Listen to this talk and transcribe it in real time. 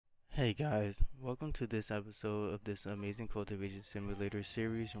Hey guys, welcome to this episode of this amazing cultivation simulator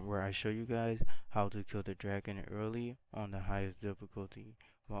series where I show you guys how to kill the dragon early on the highest difficulty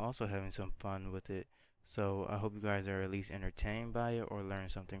while also having some fun with it. So I hope you guys are at least entertained by it or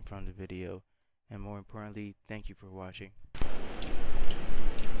learn something from the video. And more importantly, thank you for watching.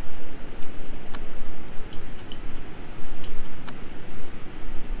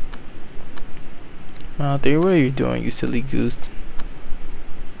 What are you doing, you silly goose?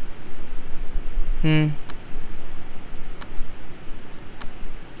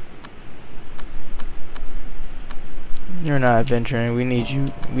 You're not adventuring. We need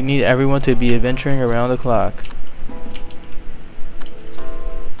you. We need everyone to be adventuring around the clock.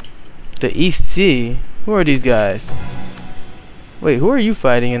 The East Sea? Who are these guys? Wait, who are you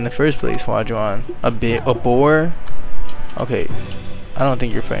fighting in the first place, Huajuan? A boar? Okay, I don't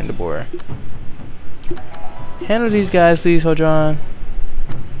think you're fighting the boar. Handle these guys, please, Huajuan.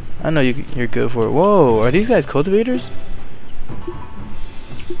 I know you're good for it. Whoa, are these guys cultivators?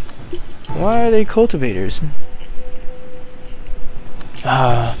 Why are they cultivators?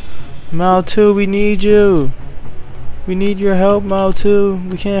 Mao 2, we need you. We need your help, Mao 2.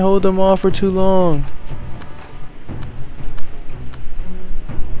 We can't hold them off for too long.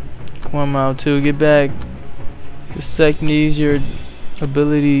 Come on, Mao 2, get back. The sect needs your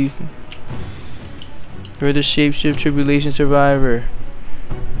abilities. You're the shapeshift tribulation survivor.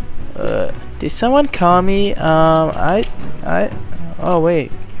 Did someone call me? Oh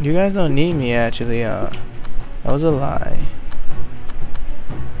wait, you guys don't need me actually. That was a lie.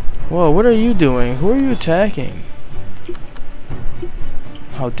 Whoa, what are you doing? Who are you attacking?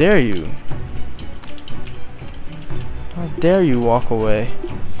 How dare you? How dare you walk away?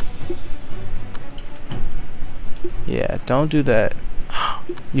 Yeah, don't do that.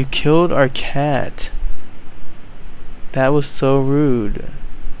 You killed our cat. That was so rude.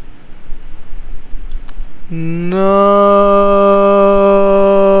 No,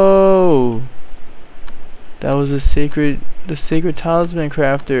 that was the sacred talisman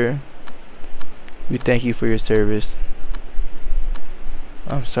crafter. We thank you for your service.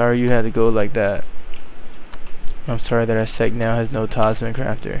 I'm sorry you had to go like that. I'm sorry that our sect now has no talisman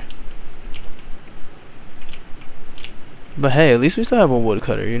crafter. But hey, at least we still have a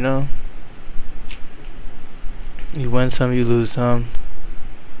woodcutter, you know? You win some, you lose some.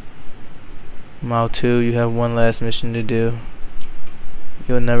 Mao 2, you have one last mission to do.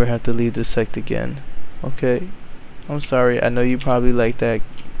 You'll never have to leave the sect again. Okay? I'm sorry, I know you probably like that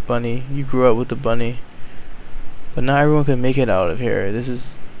bunny. You grew up with the bunny. But not everyone can make it out of here. This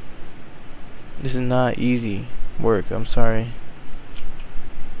is not easy work, I'm sorry.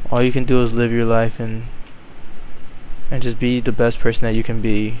 All you can do is live your life and just be the best person that you can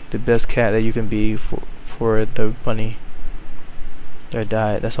be. The best cat that you can be for the bunny that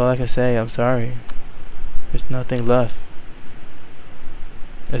died. That's all I can say. I'm sorry. There's nothing left.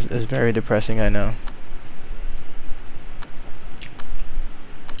 It's very depressing, I know.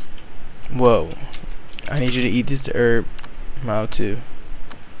 Whoa. I need you to eat this herb, Mao 2.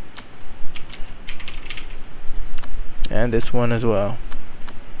 And this one as well.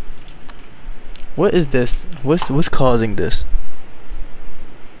 What is this? What's causing this?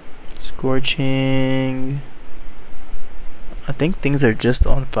 Scorching. I think things are just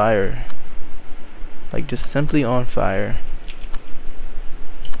on fire. Like just simply on fire.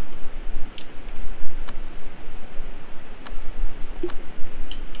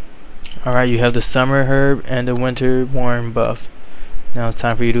 Alright, you have the summer herb and the winter warm buff. Now it's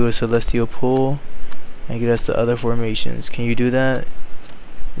time for you to do a celestial pull and get us the other formations. Can you do that?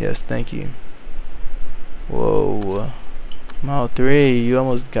 Yes, thank you. Whoa. Mao 3, you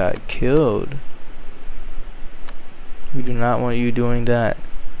almost got killed. We do not want you doing that.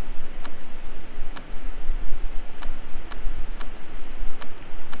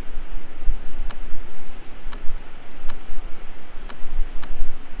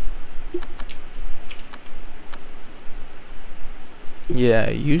 Yeah,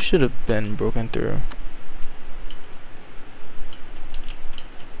 you should have been broken through.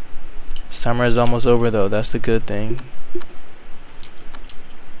 Summer is almost over though, that's the good thing.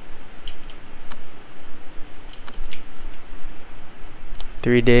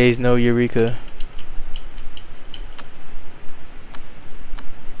 Three days, no Eureka.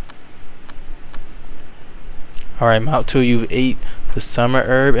 Alright, Mount 2, you've ate the summer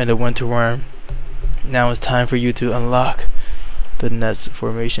herb and the winter worm. Now it's time for you to unlock the next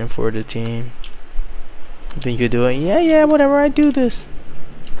formation for the team. You think you can do it? Yeah, whatever, I do this.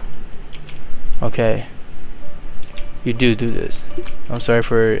 Okay. You do this. I'm sorry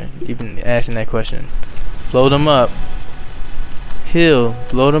for even asking that question. Load them up. Heal.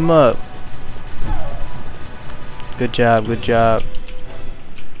 Blow them up. Good job, good job.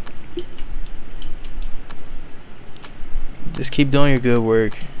 Just keep doing your good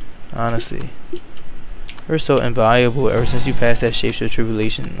work. Honestly. You're so invaluable ever since you passed that Shapeshifter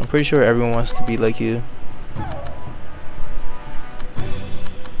Tribulation. I'm pretty sure everyone wants to be like you.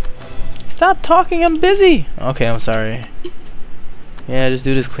 Stop talking, I'm busy! Okay, I'm sorry. Yeah, just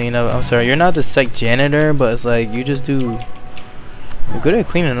do this cleanup. I'm sorry, you're not the sec janitor, but it's like, you just do... You're good at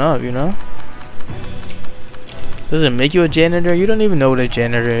cleaning up, you know? Does it make you a janitor? You don't even know what a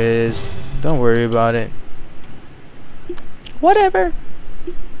janitor is. Don't worry about it. Whatever.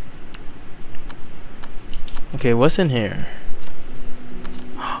 Okay, what's in here?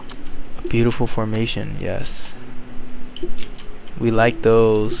 A beautiful formation, yes. We like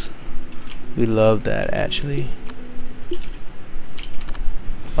those. We love that, actually.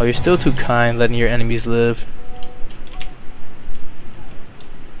 Oh, you're still too kind, letting your enemies live.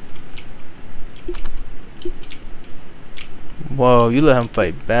 Whoa, you let him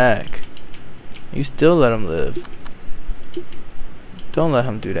fight back. You still let him live. Don't let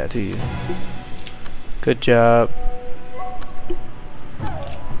him do that to you. Good job.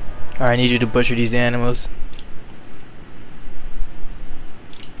 Alright, I need you to butcher these animals.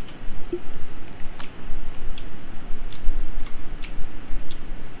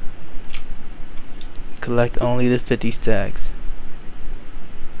 Collect only the 50 stacks.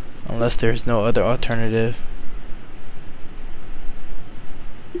 Unless there's no other alternative.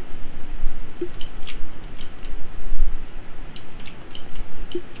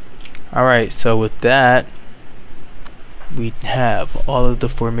 Alright, so with that, we have all of the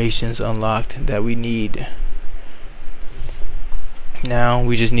formations unlocked that we need. Now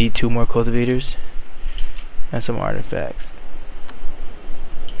we just need 2 more cultivators and some artifacts.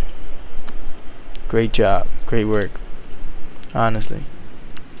 Great job, great work, honestly.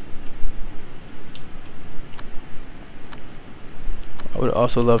 I would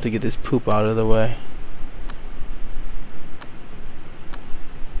also love to get this poop out of the way.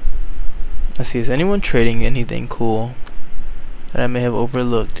 Let's see, is anyone trading anything cool that I may have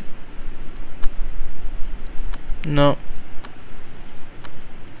overlooked? No.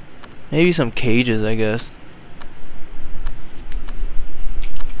 Maybe some cages, I guess.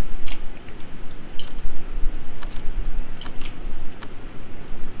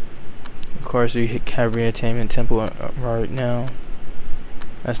 Of course, we hit Cavalry Attainment Temple right now.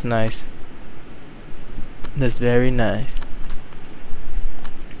 That's nice. That's very nice.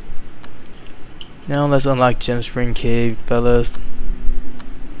 Now let's unlock Gem Spring Cave, fellas.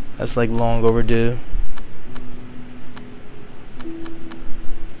 That's like long overdue.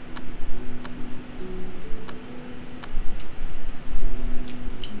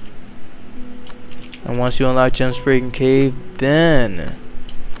 And once you unlock Gem Spring Cave, then,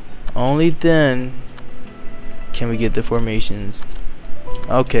 only then, can we get the formations.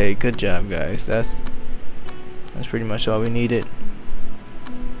 Okay, good job, guys. That's pretty much all we needed.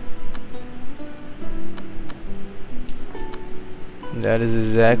 That is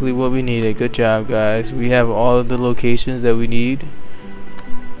exactly what we needed. Good job, guys. We have all of the locations that we need,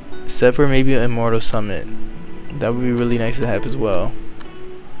 except for maybe an Immortal Summit. That would be really nice to have as well.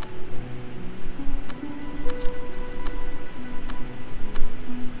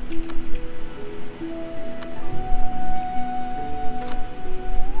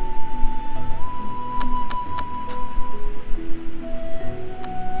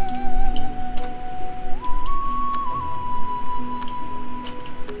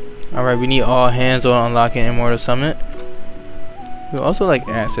 Alright, we need all hands on unlocking Immortal Summit. We also like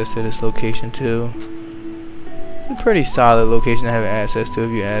access to this location too. It's a pretty solid location to have access to,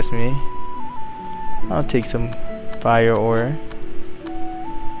 if you ask me. I'll take some fire ore.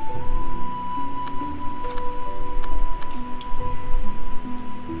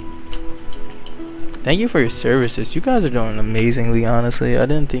 Thank you for your services. You guys are doing amazingly, honestly. I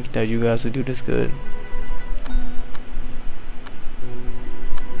didn't think that you guys would do this good.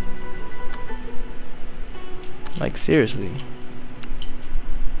 Like, seriously.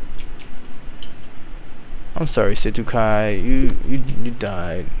 I'm sorry, Situ Kai. You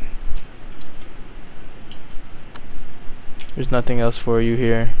died. There's nothing else for you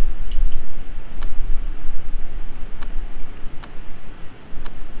here.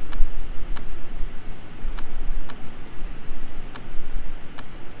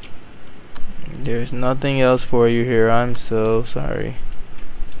 There's nothing else for you here. I'm so sorry.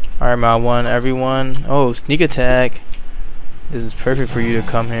 Alright, my one, everyone. Oh, sneak attack. This is perfect for you to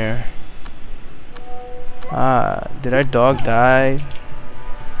come here. Ah, did our dog die?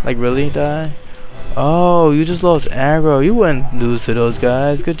 Like, really die? Oh, you just lost aggro. You wouldn't lose to those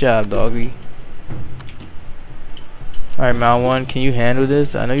guys. Good job, Doggie. Alright, Mount 1, can you handle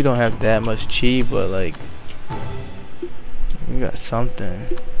this? I know you don't have that much chi, but like, you got something.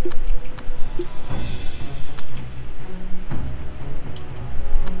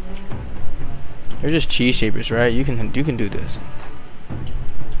 They're just chi shapers, right? You can do this.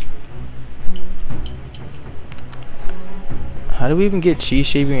 How do we even get chi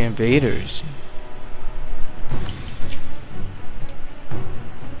shaping invaders?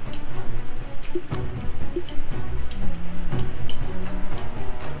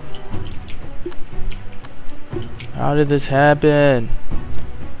 How did this happen?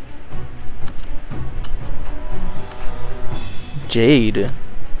 Jade.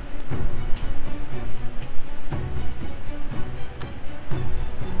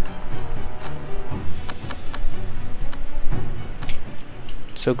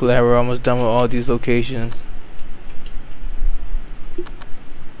 So glad we're almost done with all these locations.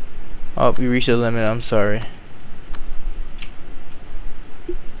 Oh, we reached the limit. I'm sorry.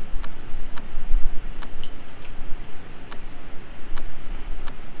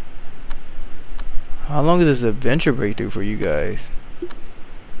 How long is this adventure breakthrough for you guys?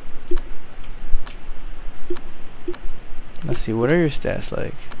 Let's see, what are your stats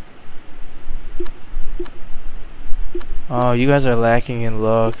like? Oh, you guys are lacking in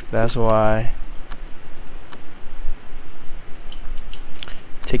luck, that's why.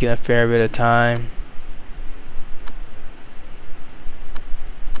 Taking a fair bit of time.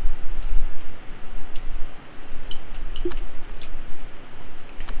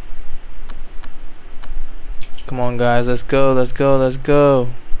 Come on guys, let's go, let's go, let's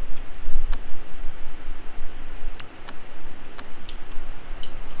go.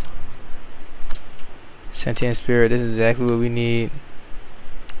 Sentient Spirit, this is exactly what we need.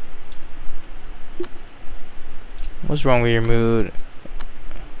 What's wrong with your mood?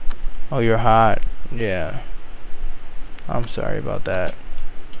 Oh, you're hot. Yeah. I'm sorry about that.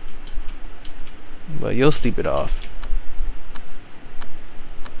 But you'll sleep it off.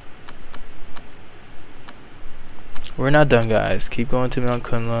 We're not done, guys. Keep going to Mount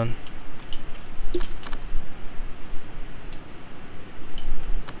Kunlun.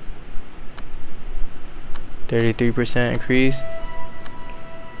 %33 increase.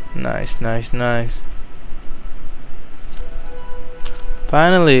 Nice, nice, nice.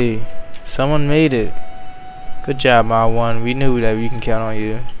 Finally, someone made it. Good job, Mao 1. We knew that we can count on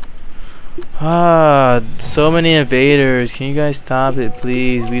you. Ah, so many invaders. Can you guys stop it,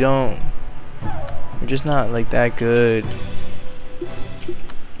 please? We're just not like that good.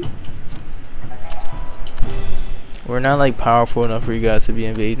 We're not like powerful enough for you guys to be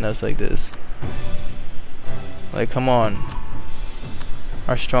invading us like this. Like, come on.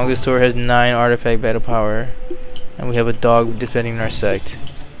 Our strongest sword has 9 artifact battle power. And we have a dog defending our sect.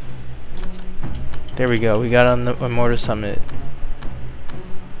 There we go. We got on the Immortal Summit.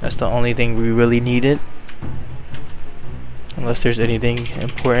 That's the only thing we really needed. Unless there's anything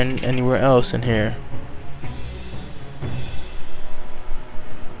important anywhere else in here.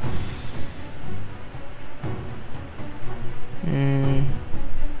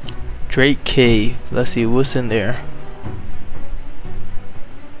 Drake Cave. Let's see what's in there.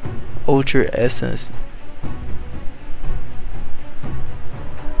 Ultra Essence.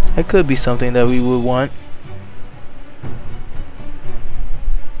 That could be something that we would want.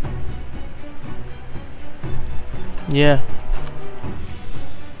 Yeah.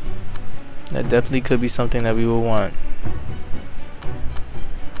 That definitely could be something that we would want.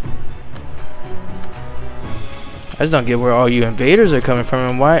 I just don't get where all you invaders are coming from,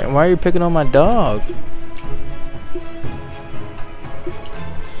 and why are you picking on my dog?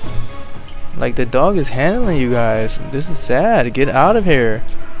 Like, the dog is handling you guys. This is sad. Get out of here.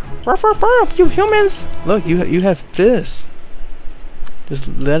 Ruff, ruff, ruff, you humans! Look, you have fists.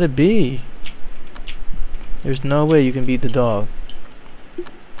 Just let it be. There's no way you can beat the dog.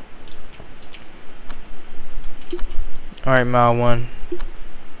 Alright, Mao 1.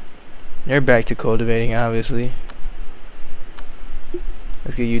 You're back to cultivating, obviously.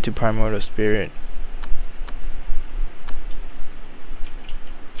 Let's get you to Primordial Spirit.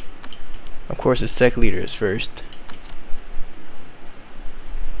 Of course, the sect leader is first.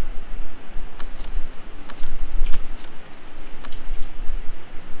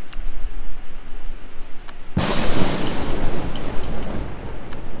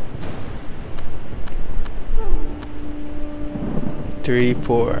 Three,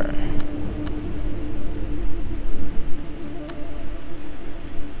 4.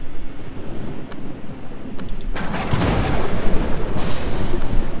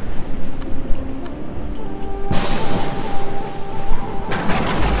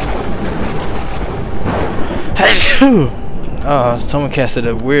 Oh, someone casted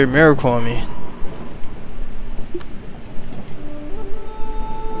a weird miracle on me.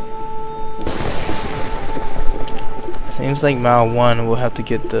 Seems like Miao 1 will have to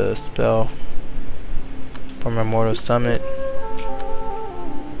get the spell from Immortal Summit.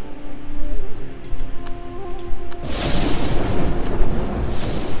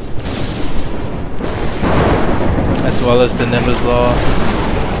 As well as the Nimbus Law.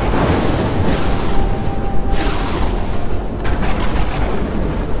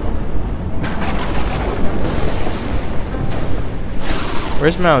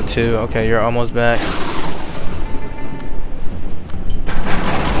 Where's Mount 2? Okay, you're almost back.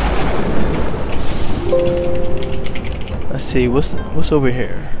 Let's see, what's over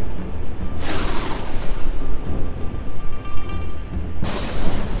here?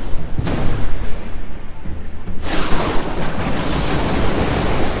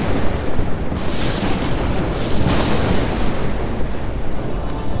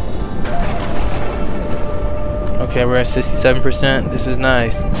 Okay, we're at 67%. This is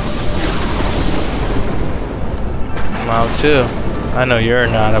nice. Mile 2. I know you're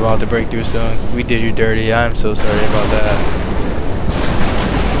not about to break through soon. We did you dirty. I'm so sorry about that.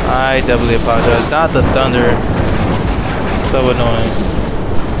 I doubly apologize. Not the thunder. So annoying.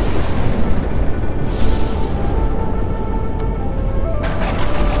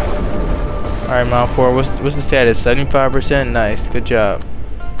 Alright, Mile 4. What's the status? 75%? Nice. Good job.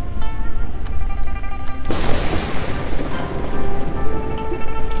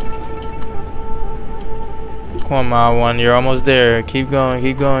 Come on, Mile 1, you're almost there. Keep going,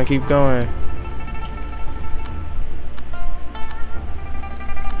 keep going, keep going.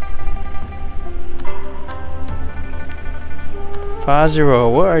 Fazero,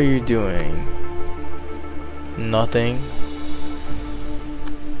 what are you doing? Nothing.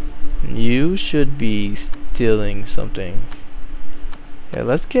 You should be stealing something. Yeah,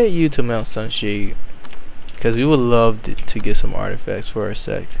 let's get you to Mount Sunshade, because we would love to get some artifacts for our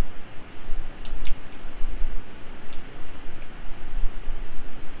sect.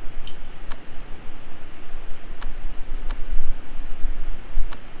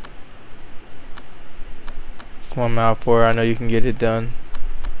 Come on, Mount 4, I know you can get it done.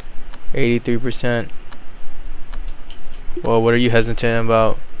 83%. Well, what are you hesitant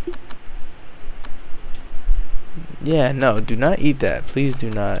about? Yeah, no, do not eat that. Please do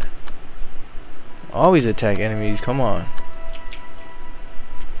not. Always attack enemies, come on.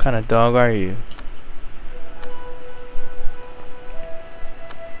 What kind of dog are you?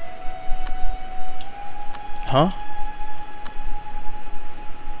 Huh?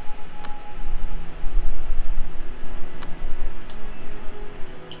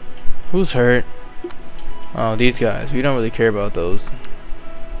 Who's hurt? Oh, these guys. We don't really care about those.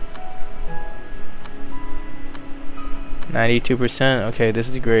 92%. Okay, this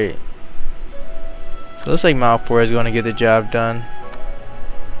is great. So it looks like Mao 4 is going to get the job done.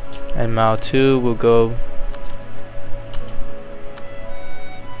 And Mao 2 will go.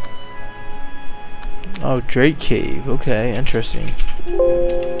 Oh, Drake Cave. Okay, interesting.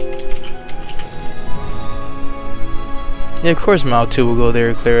 Yeah, of course Mao 2 will go there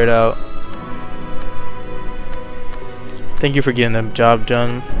and clear it out. Thank you for getting the job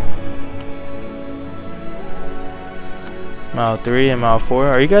done. Mao 3 and Mao 4.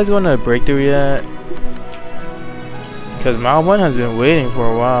 Are you guys going to breakthrough yet? Because Mao 1 has been waiting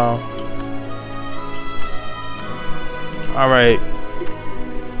for a while. Alright.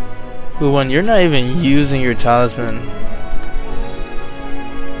 Who won? You're not even using your talisman.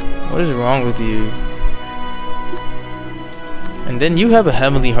 What is wrong with you? And then you have a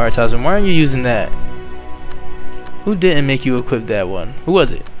Heavenly Heart talisman. Why aren't you using that? Who didn't make you equip that one? Who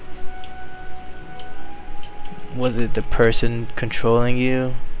was it? Was it the person controlling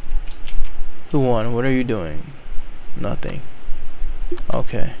you? Who won? What are you doing? Nothing.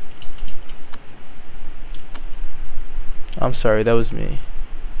 Okay. I'm sorry, that was me.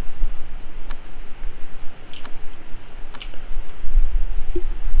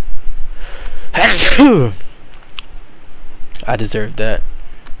 I deserved that.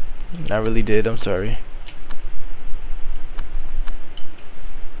 I really did. I'm sorry.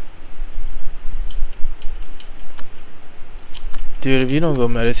 Dude, if you don't go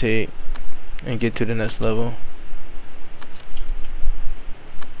meditate and get to the next level.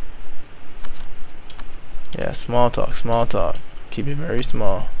 Yeah, small talk, small talk. Keep it very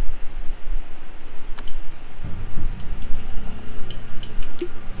small.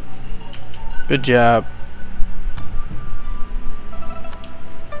 Good job.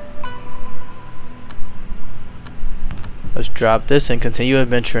 Let's drop this and continue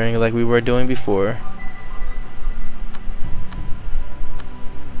adventuring like we were doing before.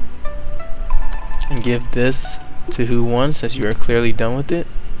 and give this to who won, since you are clearly done with it.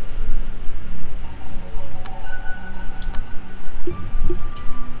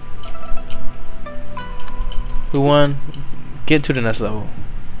 Who won? Get to the next level.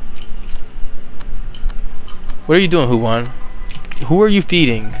 What are you doing, who won? Who are you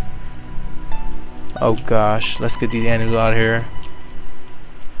feeding? Oh gosh, let's get these animals out of here.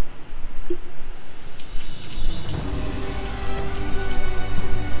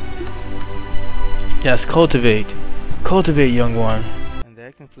 Yes, cultivate. Cultivate, young one. And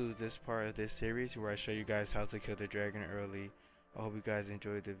that concludes this part of this series where I show you guys how to kill the dragon early. I hope you guys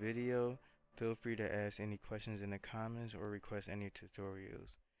enjoyed the video. Feel free to ask any questions in the comments or request any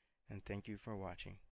tutorials. And thank you for watching.